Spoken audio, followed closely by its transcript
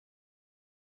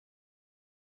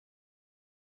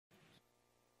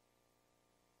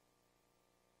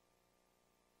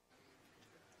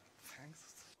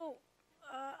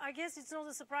I guess it's not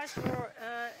a surprise for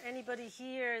anybody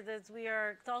here that we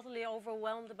are totally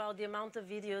overwhelmed about the amount of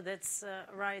video that's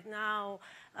right now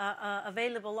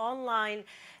available online.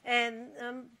 And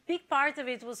big part of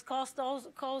it was caused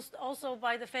also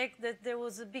by the fact that there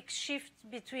was a big shift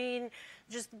between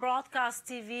just broadcast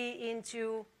TV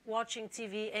into watching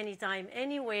TV anytime,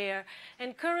 anywhere.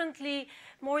 And currently,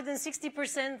 more than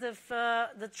 60% of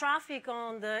the traffic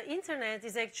on the internet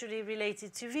is actually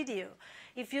related to video.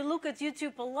 If you look at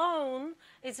YouTube alone,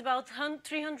 it's about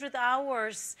 300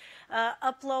 hours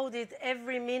uploaded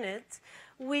every minute,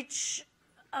 which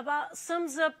about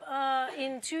sums up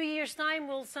in 2 years' time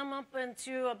will sum up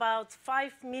into about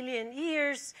 5 million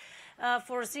years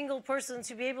for a single person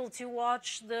to be able to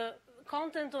watch the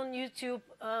content on YouTube,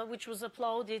 which was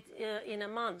uploaded in a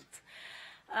month.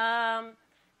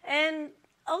 And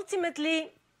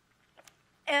ultimately,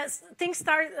 as things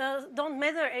don't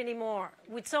matter anymore.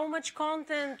 With so much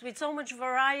content, with so much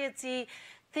variety,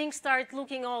 things start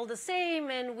looking all the same,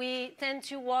 and we tend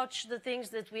to watch the things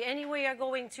that we anyway are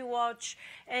going to watch,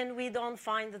 and we don't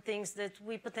find the things that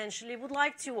we potentially would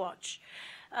like to watch.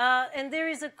 And there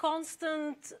is a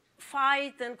constant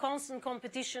fight and constant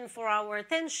competition for our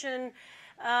attention.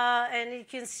 And you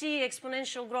can see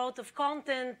exponential growth of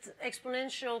content,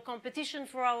 exponential competition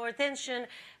for our attention,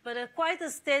 but quite a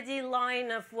steady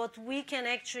line of what we can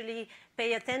actually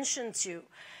pay attention to.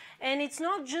 And it's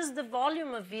not just the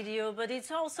volume of video, but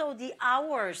it's also the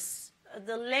hours,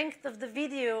 the length of the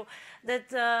video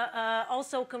that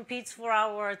also competes for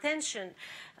our attention.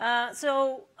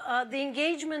 So the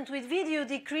engagement with video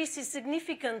decreases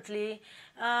significantly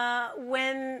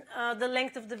when the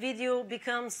length of the video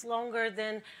becomes longer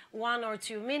than 1 or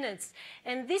 2 minutes.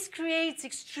 And this creates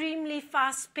extremely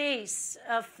fast pace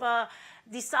of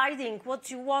deciding what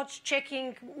to watch,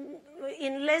 checking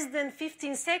in less than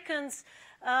 15 seconds.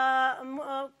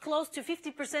 Close to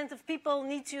 50% of people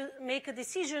need to make a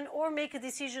decision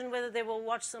whether they will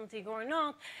watch something or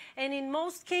not. And in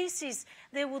most cases,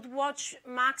 they would watch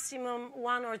maximum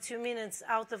 1 or 2 minutes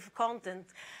out of content.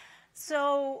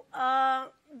 So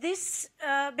this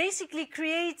basically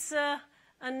creates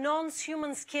a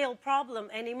non-human scale problem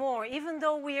anymore. Even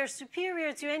though we are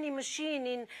superior to any machine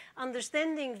in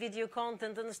understanding video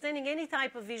content, understanding any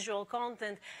type of visual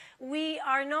content, we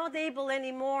are not able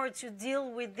anymore to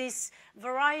deal with this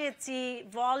variety,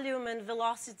 volume, and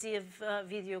velocity of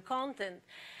video content.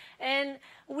 And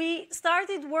we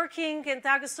started working in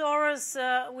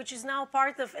Tagasauris, which is now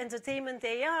part of Entertainment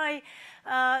AI,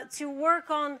 to work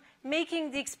on making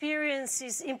the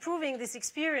experiences, improving these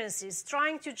experiences,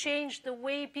 trying to change the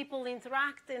way people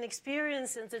interact and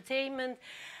experience entertainment,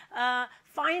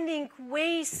 finding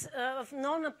ways of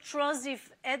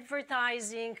non-obtrusive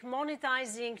advertising,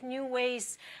 monetizing new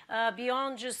ways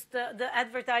beyond just the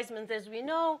advertisement as we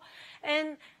know,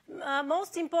 and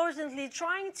most importantly,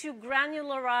 trying to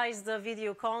granularize the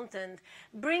video content,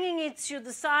 bringing it to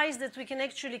the size that we can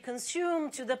actually consume,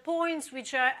 to the points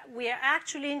which we are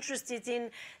actually interested in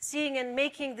seeing and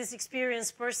making this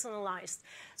experience personalized.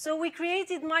 So we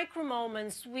created micro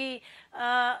moments. We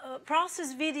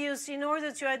process videos in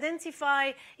order to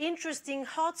identify interesting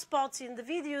hotspots in the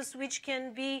videos, which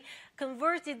can be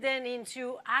converted then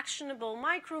into actionable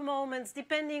micro moments,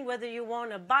 depending whether you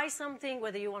want to buy something,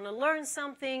 whether you want to learn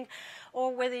something,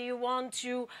 or whether you want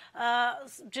to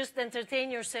just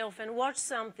entertain yourself and watch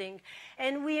something.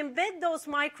 And we embed those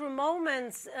micro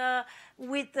moments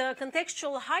with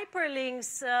contextual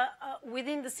hyperlinks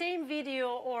within the same video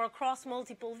or across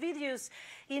multiple videos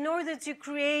in order to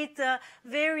create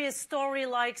various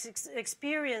story-like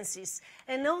experiences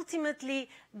and ultimately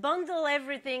bundle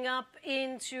everything up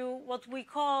into what we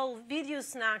call video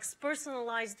snacks,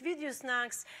 personalized video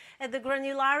snacks, at the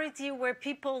granularity where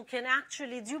people can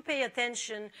actually do pay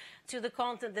attention to the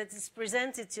content that is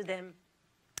presented to them.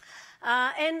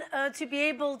 And to be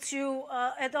able to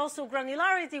add also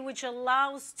granularity, which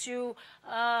allows to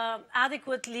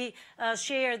adequately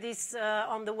share this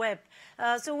on the web.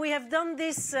 So we have done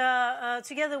this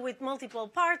together with multiple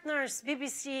partners,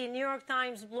 BBC, New York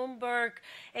Times, Bloomberg,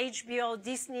 HBO,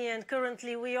 Disney, and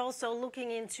currently we're also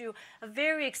looking into a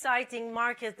very exciting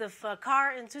market of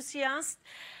car enthusiasts.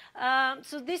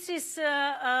 So this is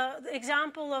an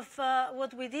example of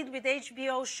what we did with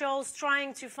HBO shows,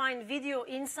 trying to find video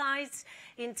insights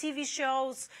in TV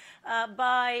shows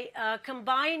by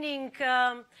combining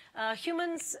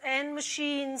humans and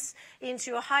machines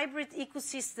into a hybrid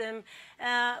ecosystem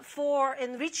for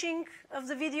enriching of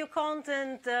the video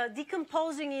content,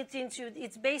 decomposing it into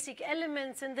its basic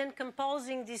elements, and then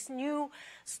composing these new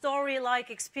story-like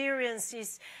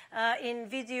experiences in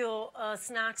video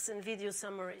snacks and video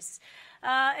summaries. Tagasauris.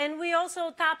 And we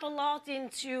also tap a lot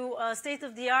into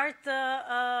state-of-the-art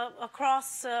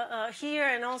across here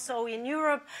and also in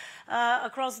Europe,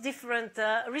 across different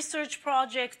research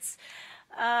projects.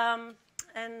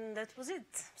 And that was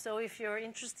it. So if you're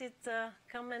interested,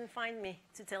 come and find me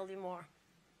to tell you more.